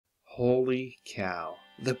Holy cow.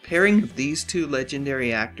 The pairing of these two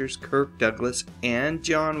legendary actors, Kirk Douglas and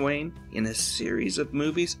John Wayne, in a series of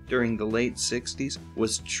movies during the late 60s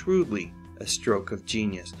was truly a stroke of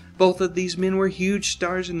genius. Both of these men were huge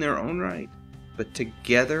stars in their own right, but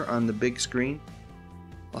together on the big screen,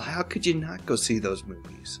 well, how could you not go see those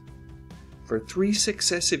movies? For 3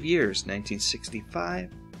 successive years,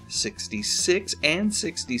 1965, 66, and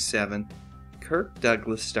 67, Kirk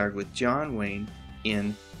Douglas starred with John Wayne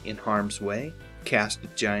in Harm's Way, Cast a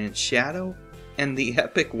Giant Shadow, and the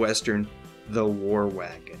epic western The War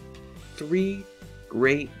Wagon. 3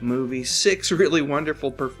 great movies, 6 really wonderful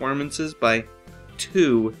performances by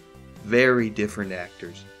 2 very different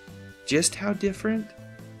actors. Just how different?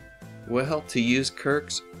 Well, to use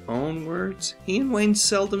Kirk's own words, he and Wayne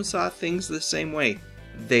seldom saw things the same way.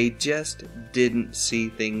 They just didn't see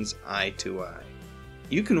things eye to eye.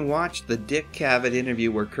 You can watch the Dick Cavett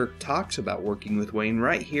interview where Kirk talks about working with Wayne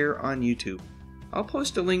right here on YouTube. I'll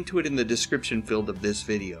post a link to it in the description field of this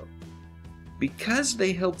video. Because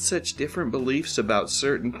they held such different beliefs about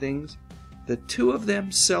certain things, the two of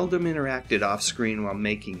them seldom interacted off-screen while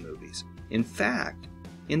making movies. In fact,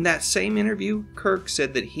 in that same interview, Kirk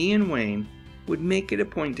said that he and Wayne would make it a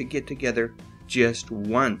point to get together just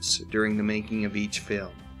once during the making of each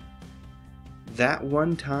film. That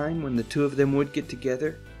one time when the two of them would get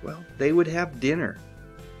together, well, they would have dinner.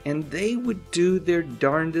 And they would do their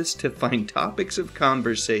darndest to find topics of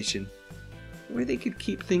conversation where they could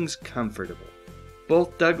keep things comfortable.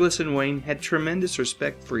 Both Douglas and Wayne had tremendous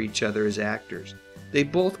respect for each other as actors. They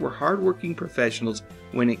both were hardworking professionals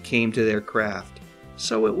when it came to their craft,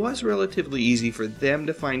 so it was relatively easy for them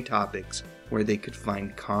to find topics where they could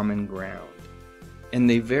find common ground. And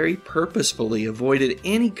they very purposefully avoided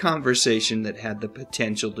any conversation that had the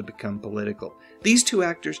potential to become political. These two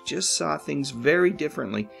actors just saw things very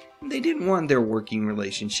differently, and they didn't want their working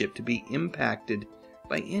relationship to be impacted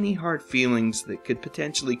by any hard feelings that could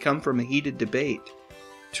potentially come from a heated debate.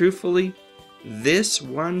 Truthfully, this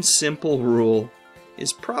one simple rule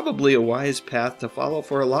is probably a wise path to follow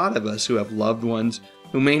for a lot of us who have loved ones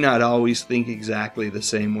who may not always think exactly the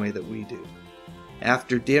same way that we do.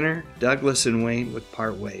 After dinner, Douglas and Wayne would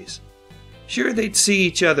part ways. Sure, they'd see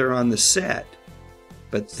each other on the set,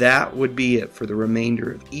 but that would be it for the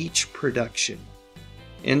remainder of each production.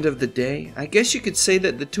 End of the day, I guess you could say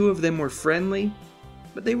that the two of them were friendly,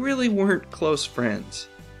 but they really weren't close friends.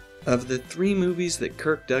 Of the 3 movies that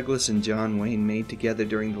Kirk Douglas and John Wayne made together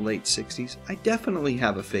during the late 60s, I definitely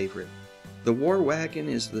have a favorite. The War Wagon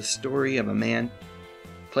is the story of a man,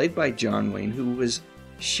 played by John Wayne, who was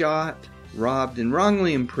shot, robbed, and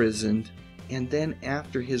wrongly imprisoned, and then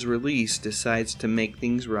after his release decides to make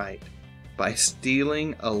things right by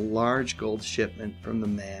stealing a large gold shipment from the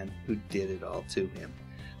man who did it all to him.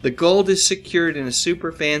 The gold is secured in a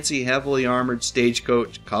super fancy, heavily armored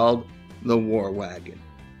stagecoach called the War Wagon.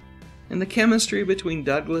 And the chemistry between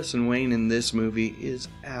Douglas and Wayne in this movie is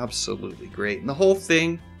absolutely great. And the whole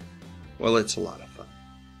thing, well, it's a lot of fun.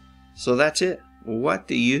 So that's it. What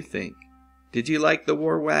do you think? Did you like The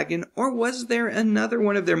War Wagon, or was there another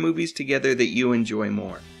one of their movies together that you enjoy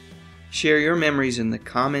more? Share your memories in the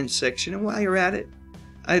comments section, and while you're at it,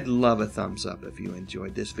 I'd love a thumbs up if you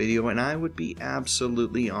enjoyed this video, and I would be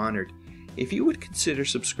absolutely honored if you would consider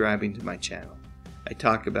subscribing to my channel. I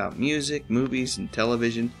talk about music, movies, and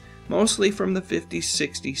television, mostly from the 50s,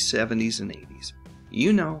 60s, 70s, and 80s.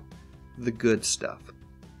 You know, the good stuff.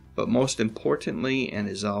 But most importantly, and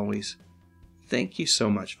as always, thank you so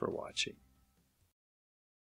much for watching.